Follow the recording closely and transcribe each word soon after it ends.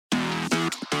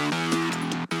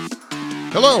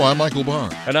Hello, I'm Michael Barr.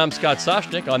 And I'm Scott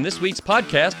Soshnick. On this week's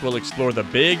podcast, we'll explore the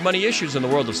big money issues in the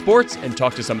world of sports and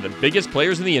talk to some of the biggest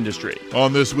players in the industry.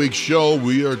 On this week's show,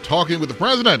 we are talking with the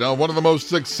president of one of the most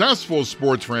successful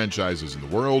sports franchises in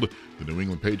the world, the New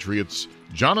England Patriots,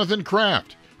 Jonathan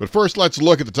Kraft. But first, let's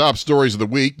look at the top stories of the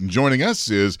week. And joining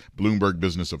us is Bloomberg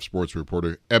Business of Sports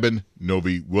reporter Eben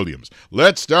Novy-Williams.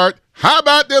 Let's start. How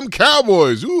about them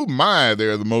Cowboys? Ooh, my,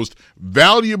 they're the most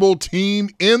valuable team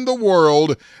in the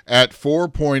world at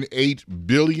 $4.8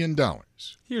 billion.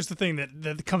 Here's the thing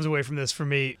that comes away from this for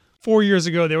me. 4 years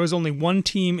ago, there was only one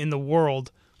team in the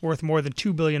world worth more than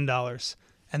 $2 billion.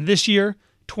 And this year,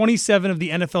 27 of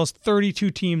the NFL's 32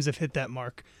 teams have hit that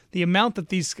mark. The amount that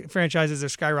these franchises are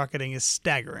skyrocketing is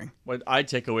staggering. What I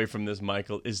take away from this,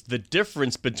 Michael, is the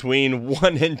difference between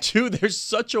 1 and 2. There's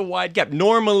such a wide gap.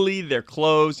 Normally, they're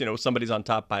close. You know, somebody's on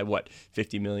top by, what,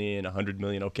 50 million, 100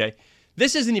 million, okay?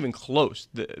 This isn't even close.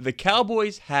 The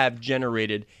Cowboys have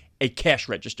generated a cash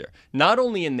register, not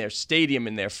only in their stadium,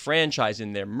 in their franchise,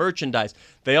 in their merchandise.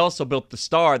 They also built the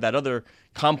Star, that other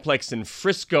complex in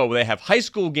Frisco. They have high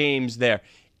school games there.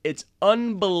 It's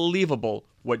unbelievable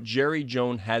what Jerry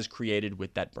Jones has created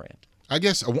with that brand. I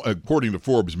guess, according to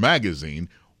Forbes magazine,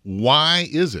 why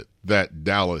is it that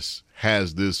Dallas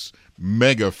has this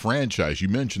mega franchise? You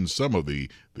mentioned some of the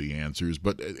answers,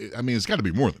 but, I mean, it's got to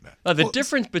be more than that. The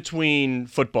difference between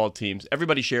football teams,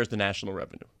 everybody shares the national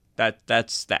revenue.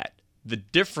 That's that. The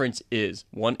difference is,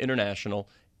 one, international,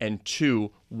 and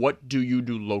two, what do you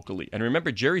do locally? And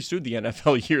remember, Jerry sued the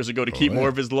NFL years ago to keep more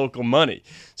of his local money.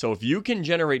 So if you can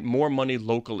generate more money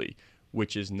locally,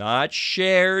 which is not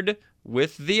shared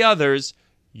with the others,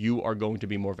 you are going to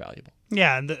be more valuable.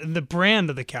 Yeah, and the brand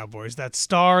of the Cowboys, that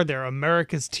Star, they're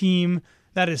America's team,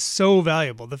 that is so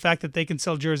valuable. The fact that they can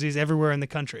sell jerseys everywhere in the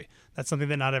country, that's something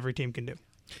that not every team can do.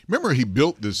 Remember, he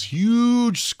built this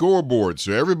huge scoreboard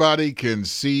so everybody can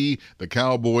see the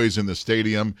Cowboys in the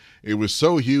stadium. It was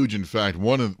so huge, in fact,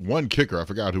 one kicker, I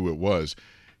forgot who it was,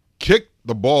 kicked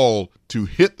the ball to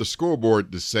hit the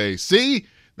scoreboard to say, see,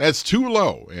 that's too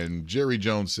low. And Jerry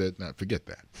Jones said, nah, forget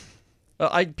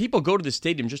that. People go to the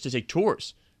stadium just to take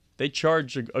tours. They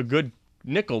charge a good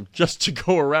nickel just to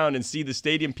go around and see the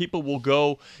stadium. People will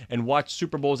go and watch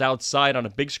Super Bowls outside on a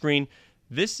big screen.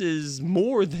 This is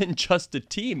more than just a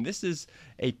team. This is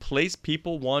a place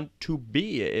people want to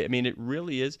be. I mean, it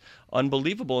really is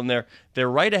unbelievable. And they're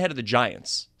right ahead of the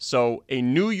Giants. So a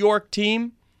New York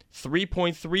team,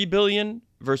 $3.3 billion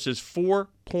versus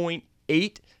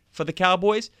 $4.8 for the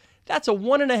Cowboys. That's a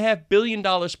 $1.5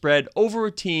 billion spread over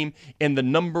a team in the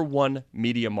number one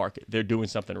media market. They're doing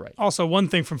something right. Also, one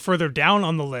thing from further down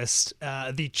on the list,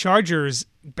 the Chargers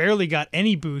barely got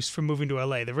any boost from moving to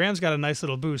LA. The Rams got a nice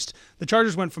little boost. The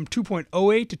Chargers went from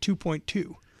 2.08 to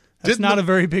 2.2. That's not a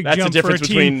very big jump for a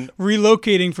team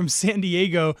relocating from San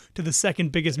Diego to the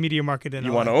second biggest media market in LA.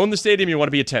 You want to own the stadium, you want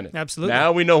to be a tenant. Absolutely.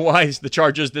 Now we know why the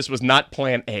Chargers, this was not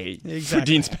plan A for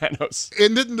Dean Spanos.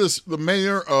 And didn't the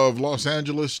mayor of Los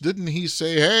Angeles, didn't he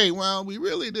say, hey, well, we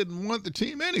really didn't want the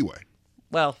team anyway?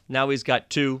 Well, now he's got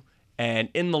two. And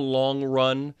in the long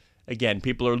run, again,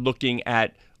 people are looking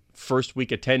at first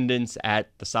week attendance at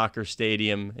the soccer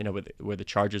stadium, you know, where the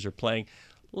Chargers are playing.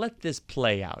 Let this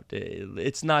play out.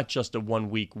 It's not just a 1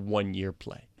 week, 1 year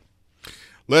play.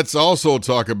 Let's also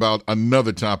talk about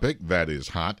another topic that is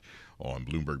hot on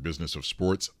Bloomberg Business of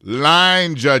Sports.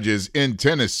 Line judges in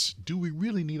tennis. Do we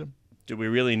really need them? Do we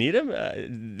really need them?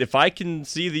 If I can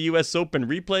see the U.S. Open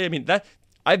replay, I mean,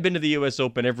 I've been to the U.S.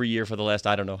 Open every year for the last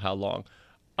I don't know how long.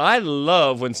 I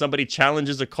love when somebody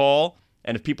challenges a call.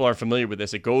 And if people aren't familiar with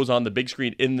this, it goes on the big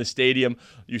screen in the stadium.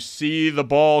 You see the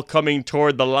ball coming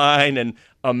toward the line and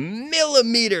a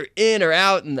millimeter in or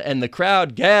out, and the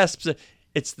crowd gasps.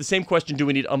 It's the same question, do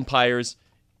we need umpires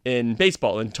in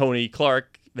baseball? And Tony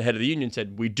Clark, the head of the union,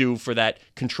 said we do for that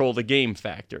control the game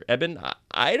factor. Eben,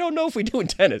 I don't know if we do in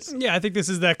tennis. Yeah, I think this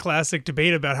is that classic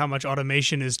debate about how much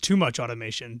automation is too much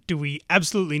automation. Do we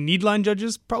absolutely need line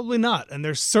judges? Probably not. And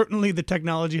there's certainly the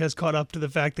technology has caught up to the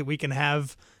fact that we can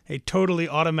have a totally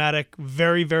automatic,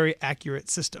 very, very accurate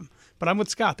system. But I'm with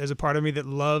Scott. There's a part of me that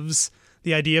loves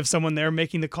the idea of someone there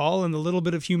making the call and the little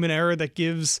bit of human error that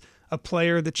gives a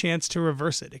player the chance to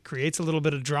reverse it. It creates a little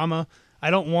bit of drama.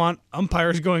 I don't want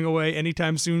umpires going away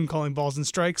anytime soon calling balls and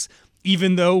strikes,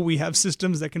 even though we have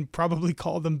systems that can probably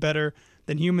call them better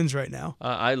than humans right now.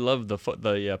 I love the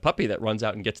puppy that runs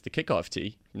out and gets the kickoff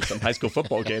tee in some high school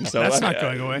football game. So that's not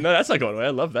going away. No, that's not going away.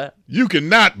 I love that. You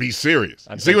cannot be serious.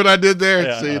 See what I did there?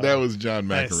 Yeah, See, that was John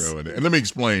McEnroe. Nice. And let me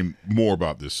explain more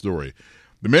about this story.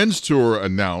 The men's tour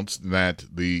announced that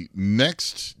the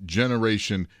next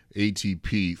generation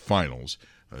ATP Finals,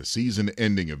 a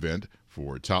season-ending event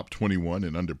for top 21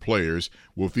 and under players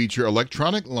will feature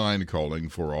electronic line calling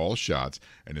for all shots,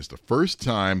 and it's the first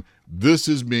time this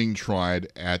is being tried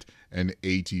at an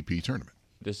ATP tournament.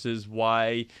 This is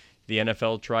why the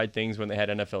NFL tried things when they had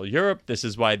NFL Europe. This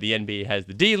is why the NBA has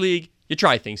the D-League. You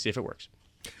try things, see if it works.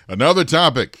 Another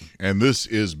topic, and this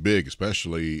is big,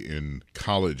 especially in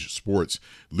college sports.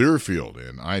 Learfield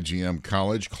and IGM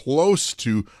College close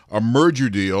to a merger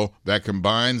deal that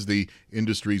combines the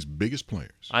industry's biggest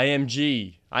players.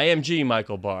 IMG,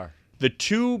 Michael Barr. The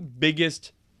two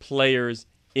biggest players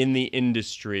in the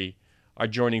industry are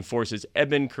joining forces.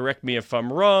 Eben, correct me if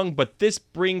I'm wrong, but this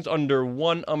brings under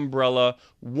one umbrella,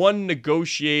 one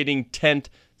negotiating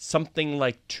tent, something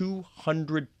like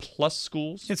 200-plus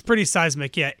schools? It's pretty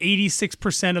seismic, yeah.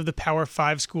 86% of the Power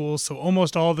 5 schools, so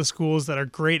almost all the schools that are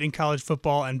great in college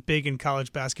football and big in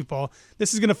college basketball.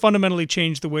 This is going to fundamentally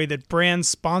change the way that brands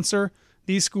sponsor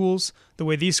these schools, the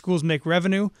way these schools make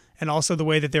revenue, and also the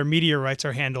way that their media rights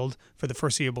are handled for the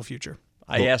foreseeable future.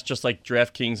 I asked, just like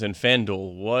DraftKings and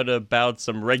FanDuel, what about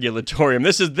some regulatory?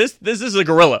 This is a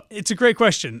gorilla. It's a great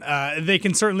question. They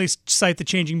can certainly cite the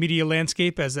changing media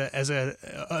landscape as an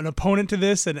opponent to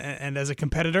this and as a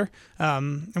competitor,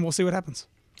 and we'll see what happens.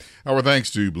 Our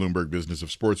thanks to Bloomberg Business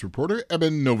of Sports reporter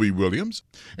Eben Novy-Williams.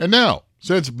 And now,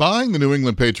 since buying the New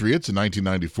England Patriots in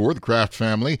 1994, the Kraft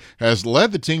family has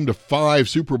led the team to 5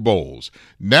 Super Bowls.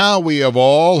 Now we have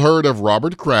all heard of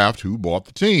Robert Kraft, who bought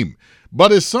the team.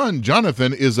 But his son,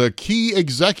 Jonathan, is a key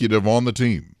executive on the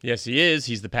team. Yes, he is.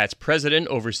 He's the Pats president,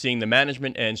 overseeing the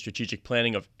management and strategic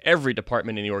planning of every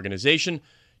department in the organization.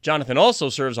 Jonathan also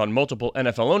serves on multiple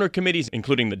NFL owner committees,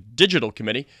 including the digital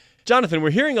committee. Jonathan,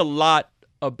 we're hearing a lot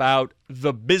about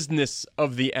the business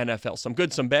of the NFL. Some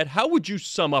good, some bad. How would you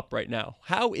sum up right now?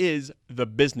 How is the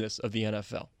business of the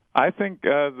NFL? I think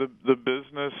the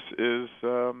business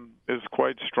is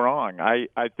quite strong. I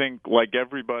think, like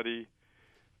everybody,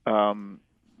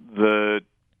 the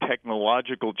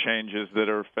technological changes that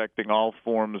are affecting all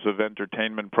forms of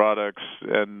entertainment products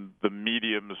and the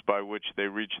mediums by which they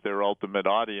reach their ultimate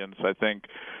audience, I think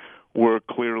we're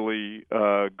clearly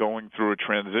going through a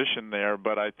transition there.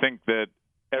 But I think that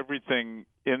everything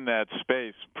in that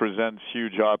space presents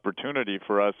huge opportunity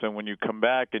for us. And when you come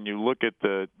back and you look at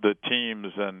the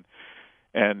teams and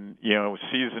you know,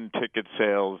 season ticket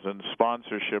sales and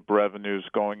sponsorship revenues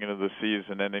going into the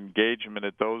season and engagement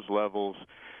at those levels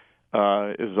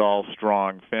is all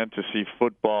strong. Fantasy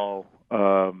football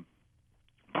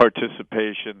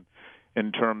participation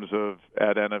in terms of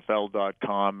at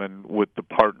NFL.com and with the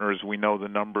partners we know the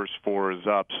numbers for is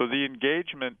up. So the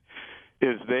engagement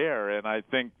is there, and I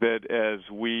think that as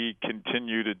we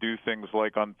continue to do things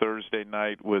like on Thursday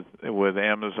night with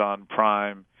Amazon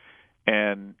Prime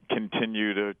and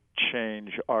continue to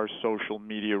change our social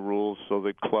media rules so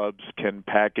that clubs can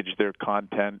package their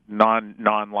content,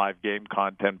 non-live game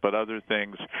content, but other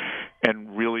things,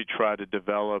 and really try to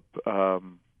develop a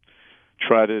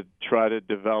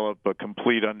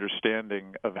complete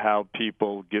understanding of how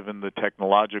people, given the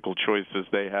technological choices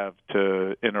they have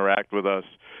to interact with us,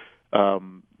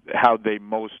 how they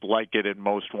most like it and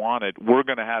most want it. We're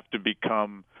going to have to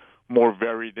become more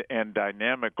varied and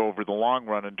dynamic over the long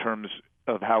run in terms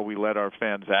of how we let our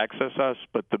fans access us,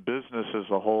 but the business as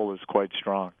a whole is quite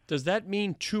strong. Does that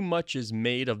mean too much is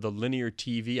made of the linear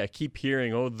TV? I keep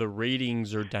hearing, the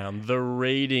ratings are down. The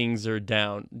ratings are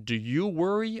down. Do you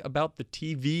worry about the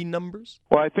TV numbers?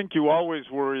 Well, I think you always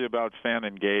worry about fan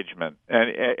engagement,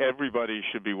 and everybody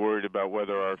should be worried about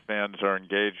whether our fans are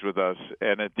engaged with us.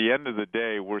 And at the end of the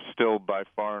day, we're still by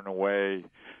far and away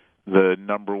the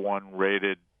number one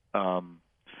rated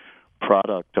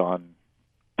product on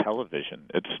television.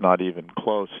 It's not even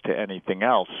close to anything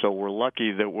else. So we're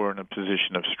lucky that we're in a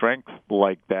position of strength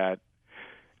like that.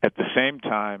 At the same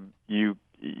time,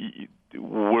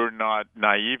 we're not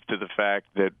naive to the fact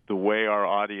that the way our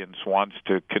audience wants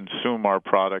to consume our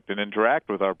product and interact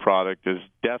with our product is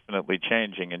definitely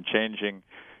changing, and changing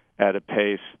at a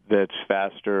pace that's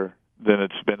faster than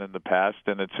it's been in the past,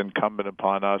 and it's incumbent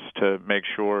upon us to make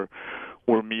sure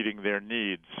we're meeting their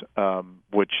needs,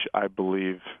 which I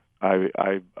believe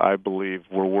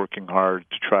we're working hard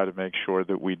to try to make sure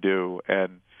that we do,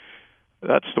 and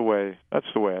that's the way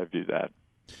I view that.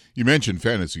 You mentioned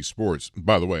fantasy sports.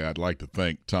 By the way, I'd like to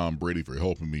thank Tom Brady for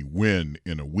helping me win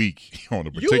in a week on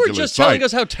a particular You were just site. telling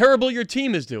us how terrible your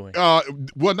team is doing. Well,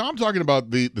 no, I'm talking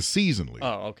about the season league.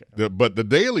 Oh, okay. But the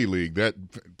daily league, that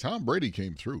Tom Brady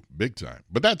came through big time.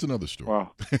 But that's another story.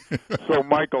 Wow. So,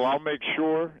 Michael, I'll make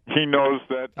sure he knows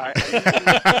that.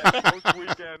 Most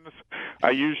weekends, I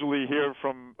usually hear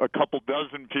from a couple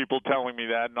dozen people telling me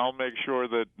that, and I'll make sure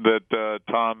that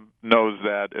Tom knows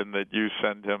that, and that you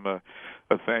send him a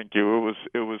thank you.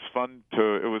 It was fun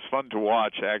to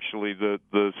watch. Actually,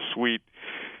 the suite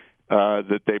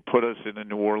that they put us in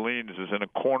New Orleans is in a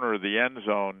corner of the end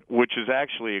zone, which is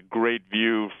actually a great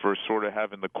view for sort of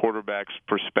having the quarterback's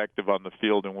perspective on the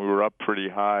field. And we were up pretty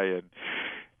high,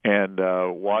 and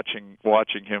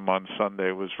watching him on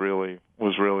Sunday was really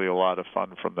a lot of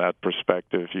fun from that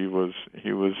perspective. He was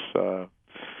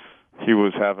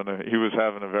having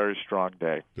a very strong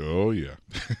day. Oh yeah,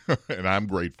 and I'm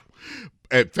grateful.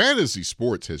 And fantasy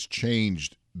sports has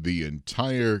changed the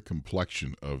entire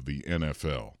complexion of the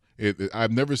NFL.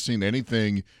 I've never seen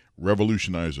anything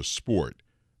revolutionize a sport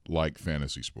like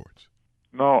fantasy sports.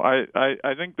 No,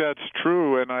 I think that's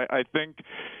true, and I think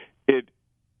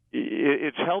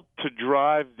it's helped to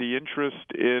drive the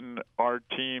interest in our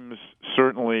teams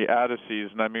certainly out of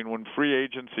season. I mean, when free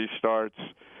agency starts,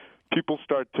 people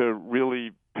start to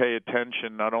really pay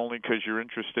attention, not only because you're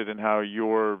interested in how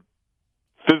your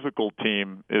physical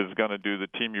team is going to do, the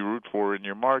team you root for in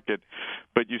your market,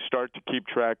 but you start to keep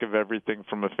track of everything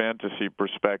from a fantasy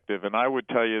perspective. And I would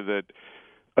tell you that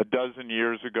a dozen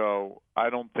years ago, I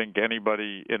don't think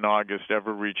anybody in August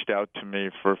ever reached out to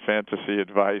me for fantasy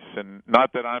advice. And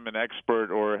not that I'm an expert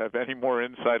or have any more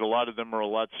insight. A lot of them are a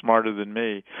lot smarter than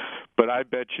me. But I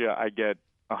bet you I get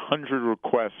 100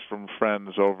 requests from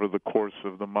friends over the course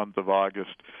of the month of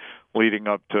August leading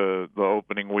up to the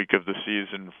opening week of the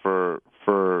season for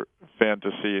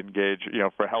fantasy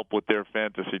for help with their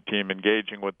fantasy team,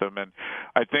 engaging with them. And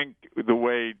I think the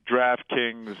way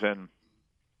DraftKings and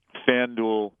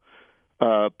FanDuel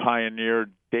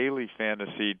pioneered daily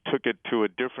fantasy took it to a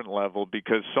different level,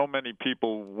 because so many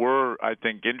people were, I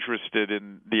think, interested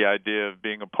in the idea of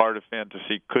being a part of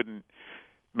fantasy, couldn't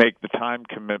make the time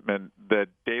commitment that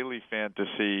daily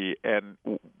fantasy and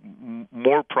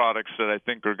more products that I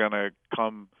think are going to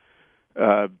come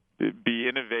be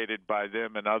innovated by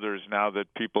them and others now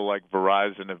that people like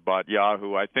Verizon have bought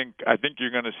Yahoo. I think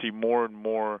you're going to see more and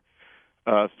more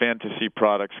fantasy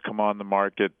products come on the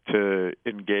market to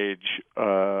engage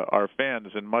our fans.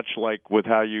 And much like with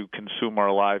how you consume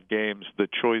our live games, the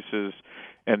choices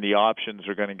and the options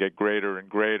are going to get greater and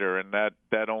greater, and that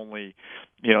only,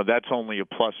 that's only a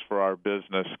plus for our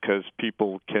business, because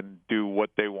people can do what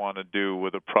they want to do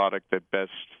with a product that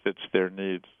best fits their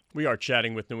needs. We are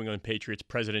chatting with New England Patriots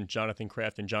president Jonathan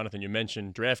Kraft. And Jonathan, you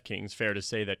mentioned DraftKings. Fair to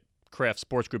say that Kraft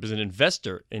Sports Group is an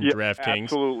investor in DraftKings.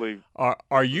 Absolutely.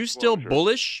 Are you still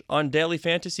bullish on daily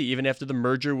fantasy even after the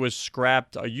merger was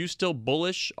scrapped? Are you still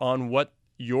bullish on what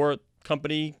your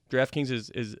company DraftKings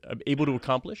is able to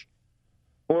accomplish?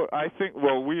 Well, I think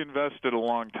we invested a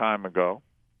long time ago,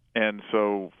 and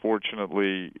so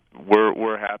fortunately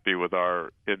we're happy with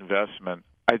our investment.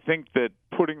 I think that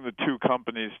putting the two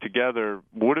companies together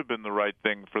would have been the right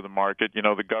thing for the market.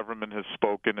 The government has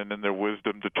spoken and in their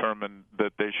wisdom determined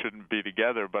that they shouldn't be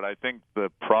together, but I think the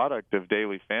product of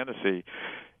daily fantasy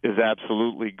is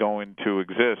absolutely going to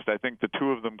exist. I think the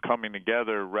two of them coming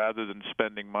together, rather than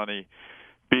spending money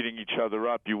beating each other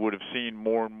up, you would have seen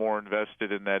more and more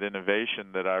invested in that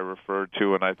innovation that I referred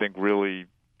to, and I think really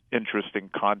interesting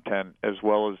content as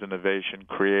well as innovation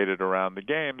created around the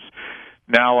games.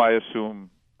 Now I assume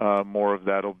more of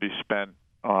that will be spent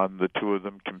on the two of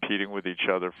them competing with each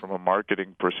other from a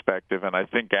marketing perspective. And I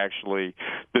think actually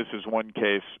this is one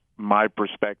case, my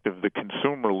perspective, the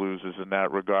consumer loses in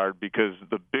that regard, because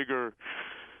the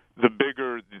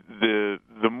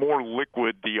more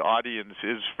liquid the audience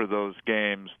is for those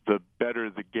games, the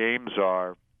better the games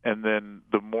are, and then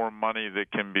the more money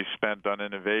that can be spent on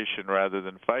innovation rather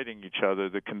than fighting each other,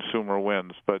 the consumer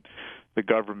wins. But the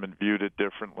government viewed it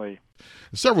differently.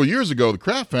 Several years ago, the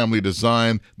Kraft family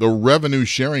designed the revenue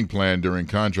sharing plan during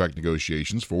contract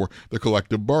negotiations for the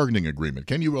collective bargaining agreement.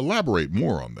 Can you elaborate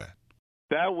more on that?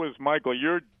 That was, Michael,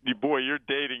 you're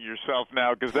dating yourself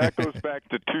now, because that goes back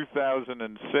to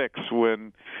 2006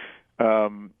 when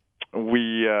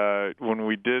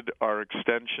we did our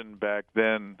extension back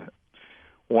then.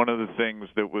 One of the things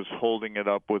that was holding it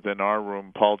up within our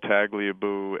room, Paul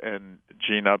Tagliabue and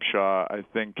Gene Upshaw, I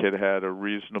think had a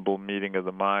reasonable meeting of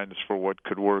the minds for what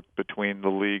could work between the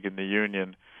league and the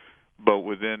union. But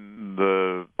within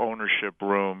the ownership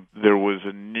room, there was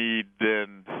a need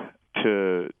then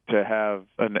to have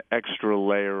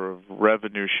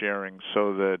sharing,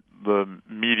 so that the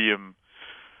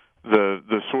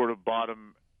sort of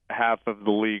bottom half of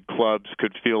the league clubs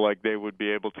could feel like they would be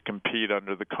able to compete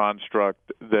under the construct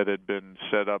that had been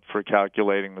set up for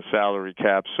calculating the salary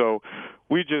cap. So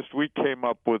we came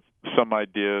up with some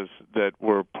ideas that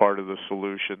were part of the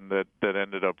solution that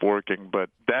ended up working. But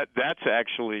that's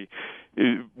actually,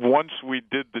 once we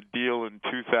did the deal in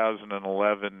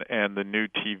 2011 and the new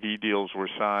TV deals were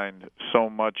signed, so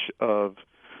much of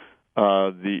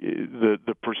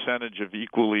the percentage of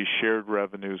equally shared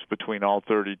revenues between all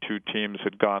 32 teams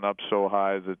had gone up so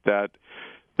high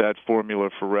that formula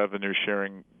for revenue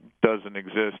sharing doesn't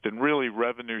exist. And really,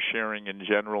 revenue sharing in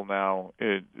general now,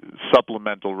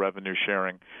 supplemental revenue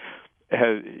sharing,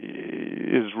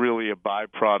 is really a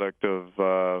byproduct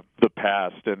of the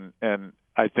past. And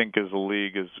I think as a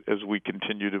league, as we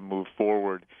continue to move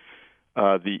forward,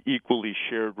 the equally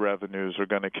shared revenues are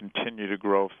going to continue to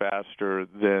grow faster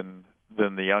than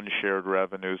the unshared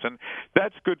revenues. And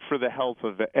that's good for the health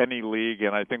of any league,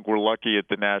 and I think we're lucky at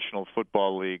the National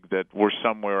Football League that we're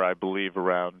somewhere, I believe,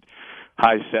 around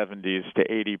high 70s to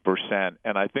 80%.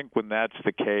 And I think when that's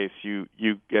the case, you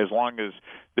as long as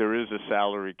there is a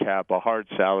salary cap, a hard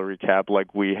salary cap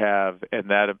like we have, and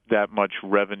that much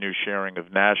revenue sharing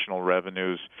of national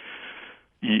revenues,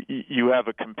 you have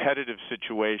a competitive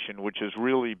situation which is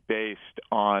really based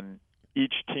on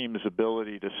each team's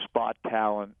ability to spot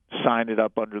talent, sign it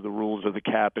up under the rules of the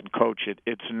cap, and coach it.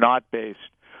 It's not based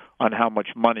on how much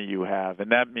money you have,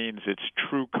 and that means it's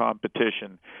true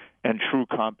competition, and true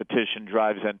competition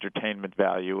drives entertainment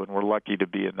value, and we're lucky to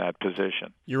be in that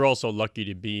position. You're also lucky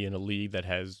to be in a league that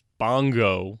has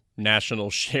bongo national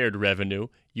shared revenue.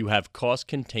 You have cost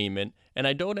containment, and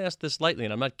I don't ask this lightly,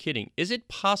 and I'm not kidding. Is it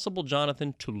possible,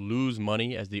 Jonathan, to lose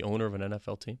money as the owner of an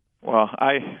NFL team? Well,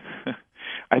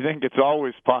 I think it's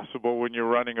always possible when you're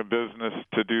running a business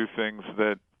to do things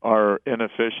that are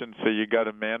inefficient, so you got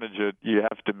to manage it. You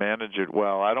have to manage it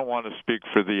well. I don't want to speak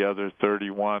for the other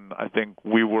 31. I think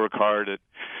we work hard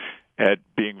at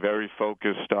being very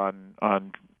focused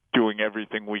on doing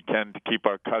everything we can to keep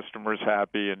our customers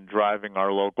happy and driving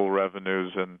our local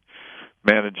revenues and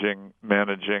managing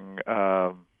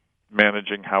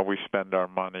how we spend our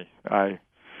money.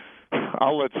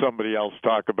 I'll let somebody else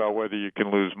talk about whether you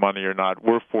can lose money or not.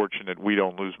 We're fortunate we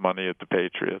don't lose money at the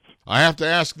Patriots. I have to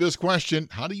ask this question.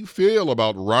 How do you feel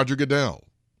about Roger Goodell?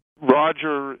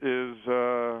 Roger is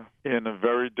in a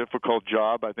very difficult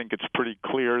job. I think it's pretty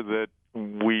clear that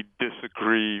we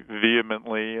disagree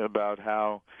vehemently about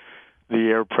how the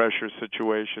air pressure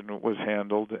situation was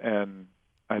handled, and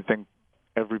I think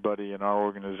everybody in our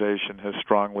organization has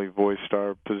strongly voiced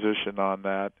our position on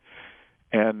that.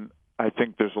 And I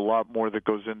think there's a lot more that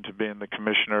goes into being the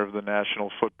commissioner of the National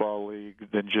Football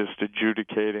League than just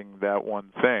adjudicating that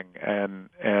one thing.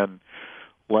 And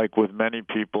like with many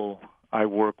people I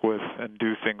work with and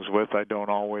do things with, I don't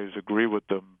always agree with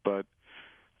them. But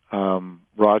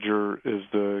Roger is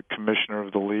the commissioner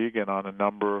of the league, and on a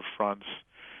number of fronts,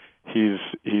 he's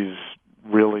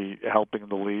really helping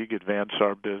the league advance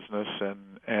our business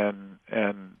and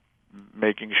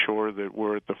making sure that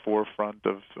we're at the forefront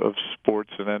of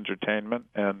sports and entertainment,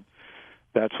 and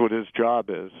that's what his job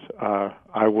is.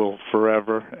 I will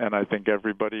forever, and I think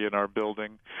everybody in our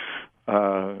building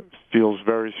feels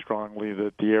very strongly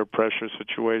that the air pressure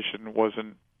situation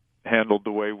wasn't handled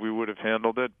the way we would have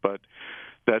handled it, but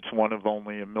that's one of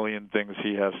only a million things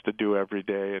he has to do every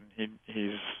day, and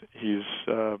he's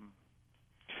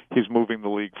moving the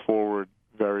league forward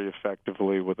very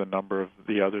effectively with a number of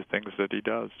the other things that he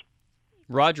does.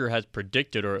 Roger has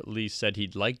predicted, or at least said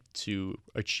he'd like to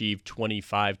achieve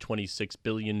 $26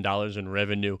 billion in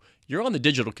revenue. You're on the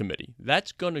digital committee.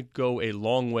 That's going to go a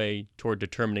long way toward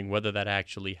determining whether that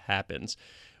actually happens.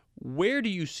 Where do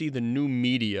you see the new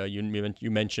media? You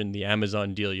mentioned the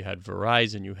Amazon deal. You had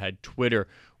Verizon. You had Twitter.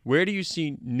 Where do you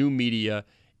see new media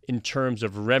in terms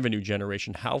of revenue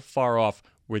generation? How far off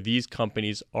where these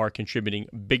companies are contributing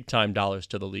big-time dollars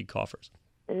to the league coffers?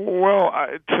 Well,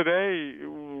 today,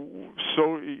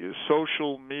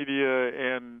 social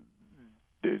media and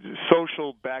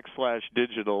social /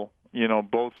 digital,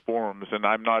 both forms, and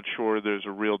I'm not sure there's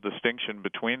a real distinction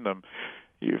between them.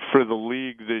 For the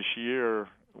league this year,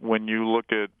 when you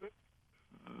look at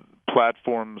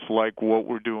platforms like what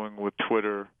we're doing with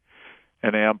Twitter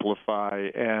and Amplify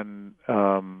and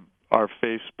our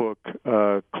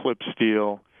Facebook Clips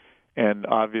deal, and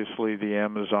obviously the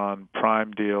Amazon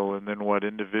Prime deal, and then what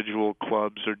individual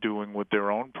clubs are doing with their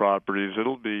own properties,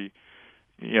 it'll be,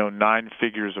 9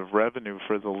 figures of revenue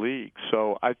for the league.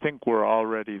 So I think we're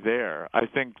already there. I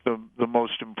think the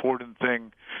most important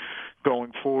thing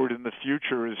going forward in the future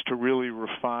future is to really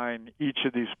refine each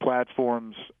of these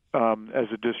platforms as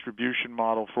a distribution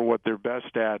model for what they're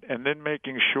best at, and then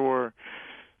making sure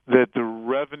that the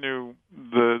revenue,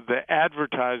 the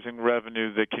advertising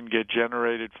revenue that can get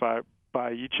generated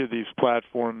by each of these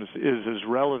platforms is as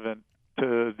relevant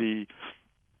to the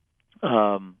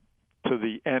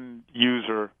end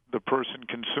user, the person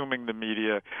consuming the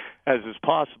media, as is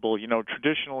possible. You know,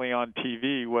 traditionally on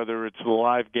TV, whether it's the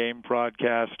live game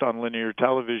broadcast on linear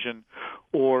television,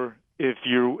 or if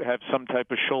you have some type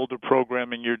of shoulder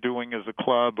programming you're doing as a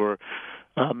club or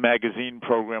a magazine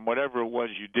program, whatever it was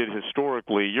you did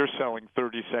historically, you're selling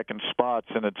 30-second spots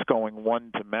and it's going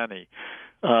one to many.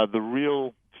 The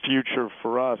real future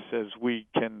for us, as we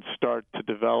can start to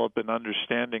develop an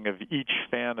understanding of each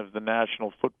fan of the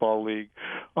National Football League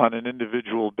on an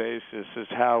individual basis, is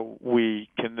how we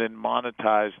can then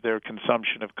monetize their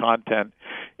consumption of content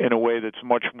in a way that's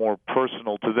much more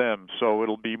personal to them. So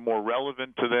it'll be more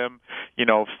relevant to them, you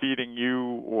know, feeding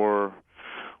you or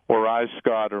I,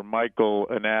 Scott, or Michael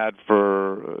an ad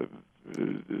for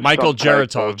Michael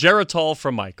Geritol. Geritol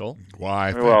from Michael.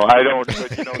 Why? Well, I don't,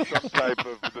 but you know, some type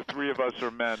of, the three of us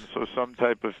are men, so some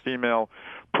type of female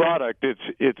product.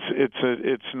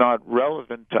 It's not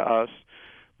relevant to us,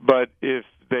 but if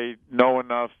they know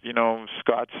enough, you know,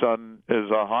 Scott's son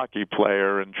is a hockey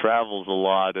player and travels a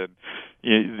lot, and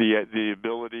the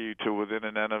ability to, within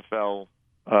an NFL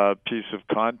piece of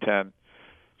content,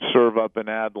 serve up an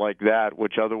ad like that,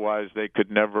 which otherwise they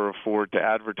could never afford to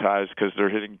advertise because they're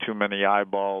hitting too many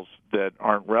eyeballs that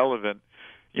aren't relevant.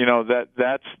 You know,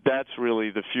 that's really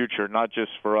the future, not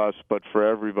just for us, but for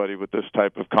everybody with this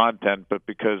type of content. But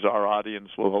because our audience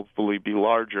will hopefully be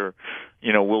larger,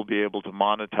 you know, we'll be able to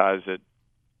monetize it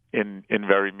in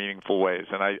very meaningful ways.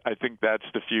 And I think that's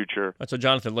the future. So,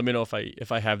 Jonathan, let me know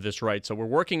if I have this right. So we're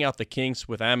working out the kinks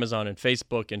with Amazon and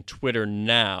Facebook and Twitter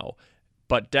now.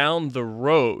 But down the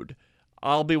road,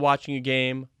 I'll be watching a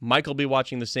game, Mike will be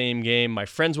watching the same game, my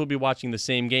friends will be watching the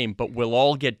same game, but we'll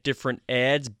all get different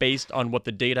ads based on what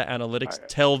the data analytics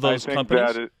tell those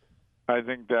companies? I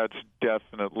think that's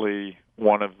definitely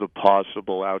one of the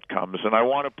possible outcomes. And I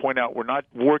want to point out, we're not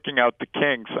working out the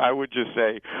kinks. I would just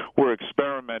say we're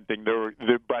experimenting.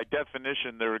 By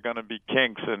definition, there are going to be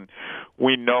kinks, and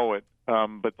we know it.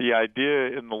 But the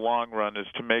idea in the long run is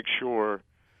to make sure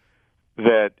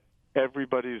that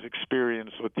everybody's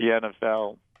experience with the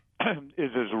NFL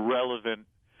is as relevant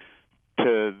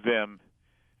to them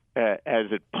as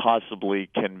it possibly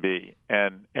can be,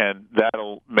 and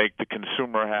that'll make the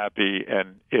consumer happy,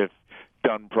 and if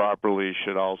done properly,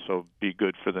 should also be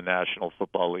good for the National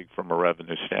Football League from a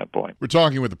revenue standpoint. We're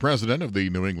talking with the president of the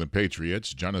New England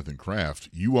Patriots, Jonathan Kraft.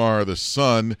 You are the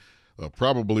son of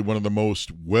probably one of the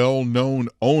most well-known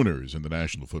owners in the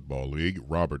National Football League,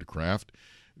 Robert Kraft.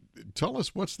 Tell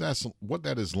us what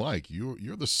that is like.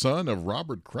 You're the son of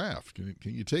Robert Kraft. Can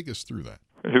you take us through that?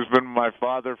 He's been my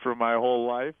father for my whole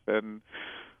life, and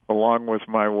along with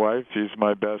my wife, he's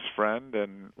my best friend,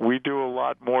 and we do a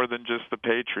lot more than just the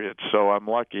Patriots, so I'm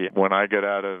lucky. When I got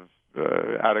out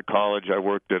of college, I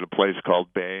worked at a place called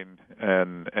Bain,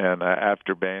 and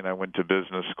after Bain, I went to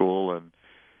business school, and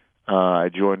I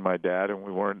joined my dad, and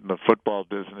we weren't in the football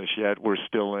business yet. We're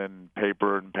still in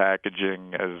paper and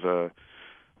packaging as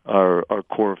our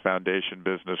core foundation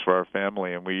business for our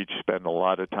family, and we each spend a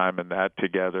lot of time in that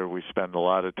together. We spend a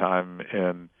lot of time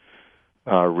in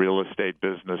real estate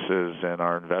businesses and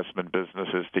our investment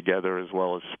businesses together, as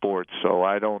well as sports. So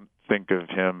I don't think of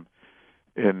him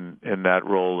in that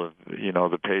role of, you know,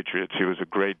 the Patriots. He was a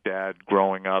great dad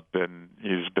growing up, and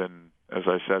he's been, as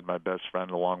I said, my best friend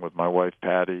along with my wife,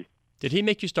 Patty. Did he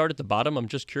make you start at the bottom? I'm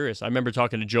just curious. I remember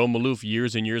talking to Joe Maloof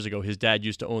years and years ago. His dad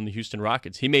used to own the Houston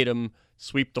Rockets. He made him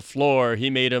sweep the floor. He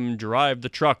made him drive the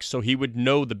truck so he would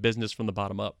know the business from the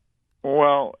bottom up.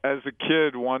 Well, as a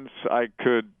kid, once I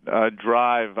could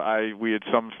drive, we had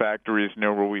some factories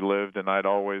near where we lived, and I'd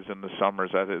always, in the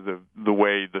summers, the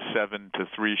way the 7 to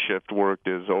 3 shift worked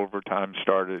is overtime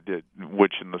started,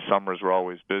 which in the summers were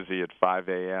always busy at 5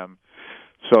 a.m.,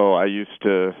 so I used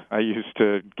to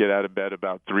get out of bed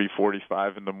about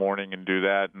 3:45 in the morning and do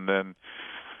that. And then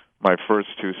my first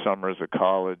 2 summers at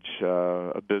college,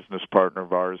 a business partner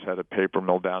of ours had a paper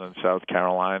mill down in South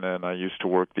Carolina, and I used to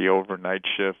work the overnight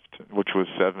shift, which was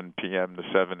 7 p.m. to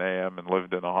 7 a.m., and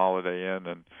lived in a Holiday Inn.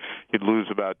 And you'd lose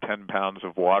about 10 pounds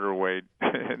of water weight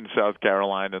in South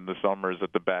Carolina in the summers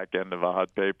at the back end of a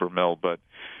hot paper mill. But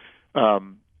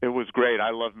it was great.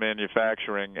 I love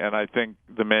manufacturing, and I think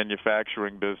the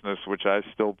manufacturing business, which I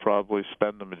still probably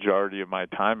spend the majority of my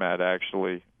time at,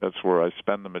 actually, that's where I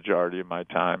spend the majority of my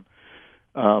time,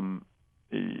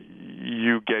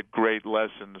 you get great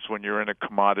lessons when you're in a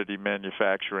commodity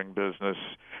manufacturing business.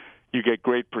 You get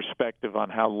great perspective on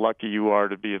how lucky you are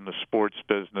to be in the sports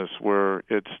business where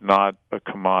it's not a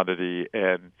commodity,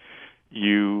 and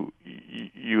you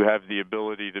have the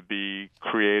ability to be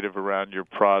creative around your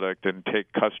product and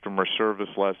take customer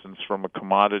service lessons from a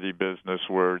commodity business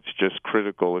where it's just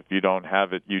critical. If you don't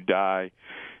have it, you die,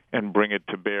 and bring it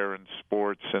to bear in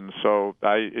sports. And so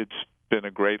it's been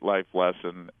a great life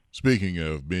lesson. Speaking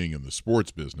of being in the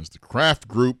sports business, the Kraft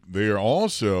Group, they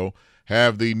also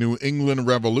have the New England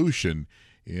Revolution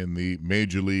in the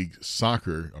Major League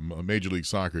Soccer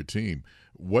team.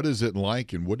 What is it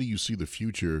like, and what do you see the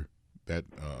future that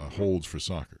holds for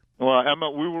soccer? Well,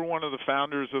 Emma, we were one of the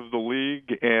founders of the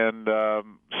league, and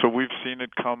so we've seen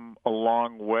it come a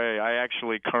long way. I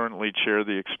actually currently chair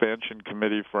the expansion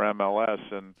committee for MLS,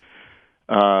 and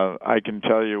I can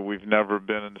tell you we've never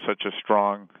been in such a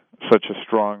strong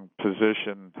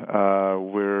position.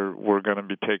 We're going to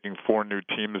be taking 4 new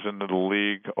teams into the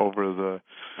league over the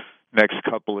next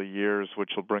couple of years,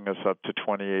 which will bring us up to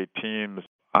 28 teams.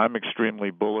 I'm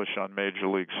extremely bullish on Major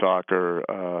League Soccer,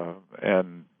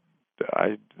 and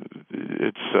I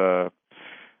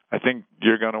think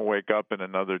you're going to wake up in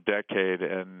another decade,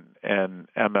 and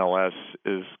MLS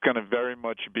is going to very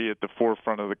much be at the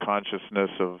forefront of the consciousness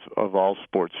of all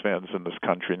sports fans in this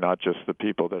country, not just the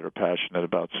people that are passionate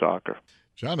about soccer.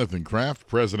 Jonathan Kraft,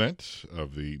 president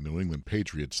of the New England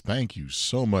Patriots, thank you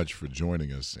so much for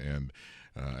joining us, and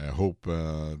I hope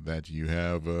that you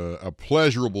have a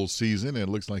pleasurable season, and it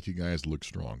looks like you guys look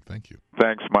strong. Thank you.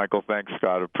 Thanks, Michael. Thanks,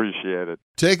 Scott. Appreciate it.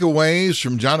 Takeaways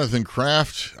from Jonathan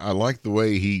Kraft. I like the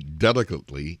way he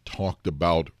delicately talked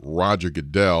about Roger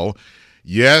Goodell.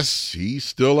 Yes, he's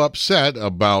still upset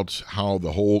about how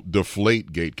the whole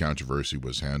Deflategate controversy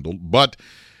was handled, but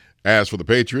as for the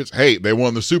Patriots, hey, they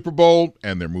won the Super Bowl,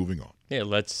 and they're moving on. Yeah,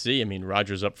 let's see. I mean,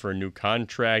 Rodgers up for a new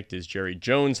contract. Is Jerry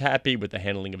Jones happy with the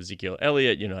handling of Ezekiel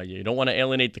Elliott? You know, you don't want to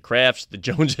alienate the Krafts, the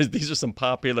Joneses. These are some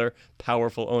popular,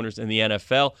 powerful owners in the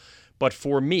NFL. But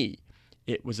for me,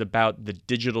 it was about the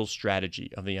digital strategy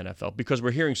of the NFL, because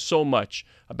we're hearing so much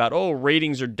about,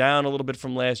 ratings are down a little bit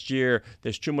from last year.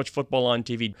 There's too much football on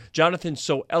TV. Jonathan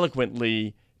so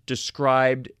eloquently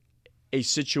described a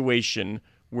situation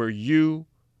where you,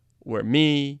 where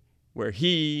me, where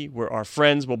our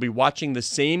friends will be watching the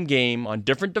same game on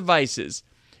different devices,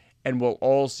 and we'll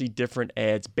all see different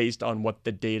ads based on what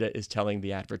the data is telling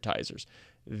the advertisers.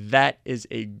 That is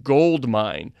a gold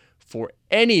mine for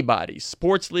anybody.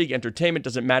 Sports league, entertainment,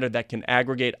 doesn't matter, that can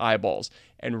aggregate eyeballs.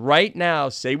 And right now,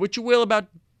 say what you will about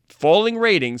falling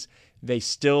ratings, they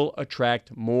still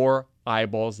attract more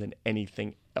eyeballs than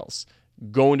anything else.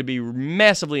 Going to be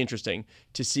massively interesting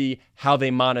to see how they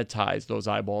monetize those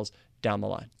eyeballs down the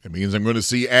line. It means I'm going to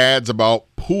see ads about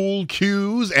pool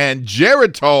cues and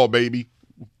Geritol, baby.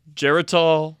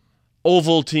 Geritol,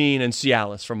 Ovaltine, and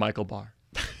Cialis from Michael Barr.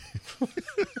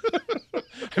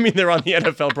 I mean, they're on the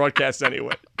NFL broadcast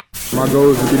anyway. My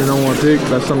goal is to be the number 1 pick.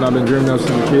 That's something I've been dreaming of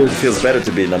since a kid. It feels better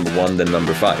to be number 1 than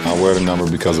number 5. I wear the number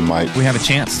because of Mike. We have a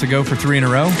chance to go for 3 in a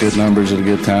row. Good numbers at a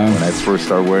good time. When I first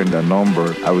started wearing that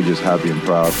number, I was just happy and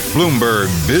proud. Bloomberg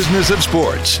Business of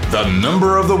Sports, the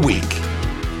number of the week.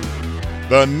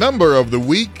 The number of the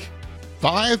week,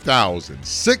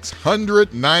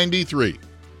 5,693.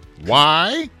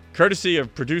 Why? Courtesy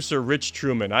of producer Rich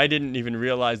Truman. I didn't even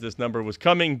realize this number was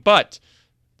coming, but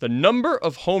the number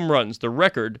of home runs, the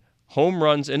record home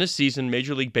runs in a season,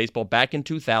 Major League Baseball, back in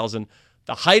 2000,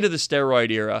 the height of the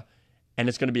steroid era, and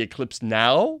it's going to be eclipsed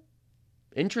now?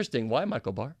 Interesting. Why,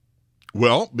 Michael Barr?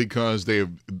 Well, because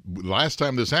last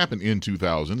time this happened in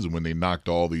 2000s when they knocked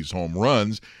all these home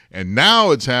runs, and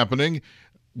now it's happening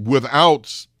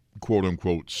without,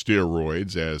 quote-unquote,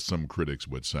 steroids, as some critics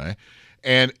would say.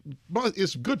 But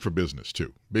it's good for business,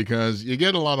 too, because you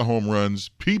get a lot of home runs.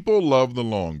 People love the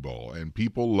long ball, and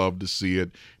people love to see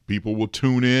it. People will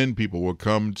tune in. People will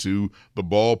come to the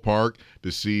ballpark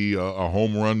to see a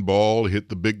home run ball hit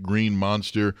the big green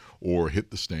monster or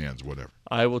hit the stands, whatever.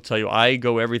 I will tell you, I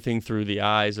go everything through the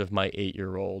eyes of my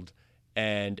 8-year-old.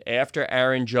 And after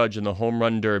Aaron Judge in the home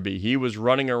run derby, he was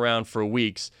running around for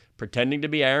weeks pretending to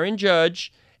be Aaron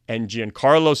Judge and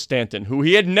Giancarlo Stanton, who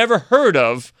he had never heard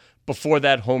of before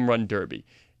that home run derby.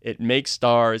 It makes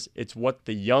stars. It's what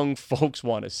the young folks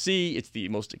want to see. It's the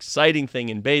most exciting thing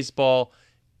in baseball.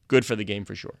 Good for the game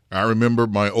for sure. I remember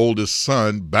my oldest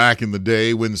son back in the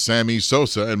day when Sammy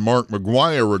Sosa and Mark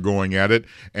McGwire were going at it,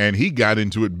 and he got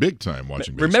into it big time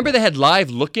watching baseball. Remember they had live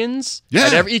look-ins? Yeah.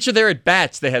 At each of their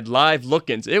at-bats, they had live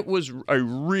look-ins. It was a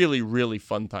really, really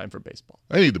fun time for baseball.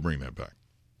 I need to bring that back.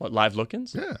 What, live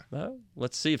look-ins? Yeah.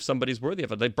 Let's see if somebody's worthy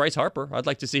of it. Like Bryce Harper, I'd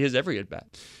like to see his every at-bat.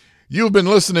 You've been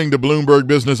listening to Bloomberg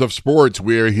Business of Sports.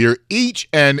 We are here each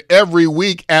and every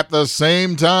week at the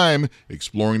same time,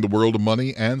 exploring the world of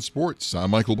money and sports. I'm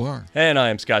Michael Barr. And I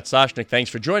am Scott Soshnick. Thanks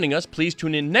for joining us. Please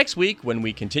tune in next week when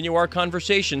we continue our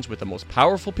conversations with the most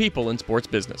powerful people in sports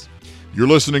business. You're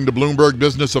listening to Bloomberg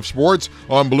Business of Sports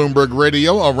on Bloomberg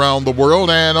Radio around the world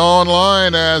and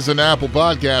online as an Apple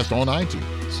podcast on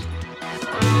iTunes.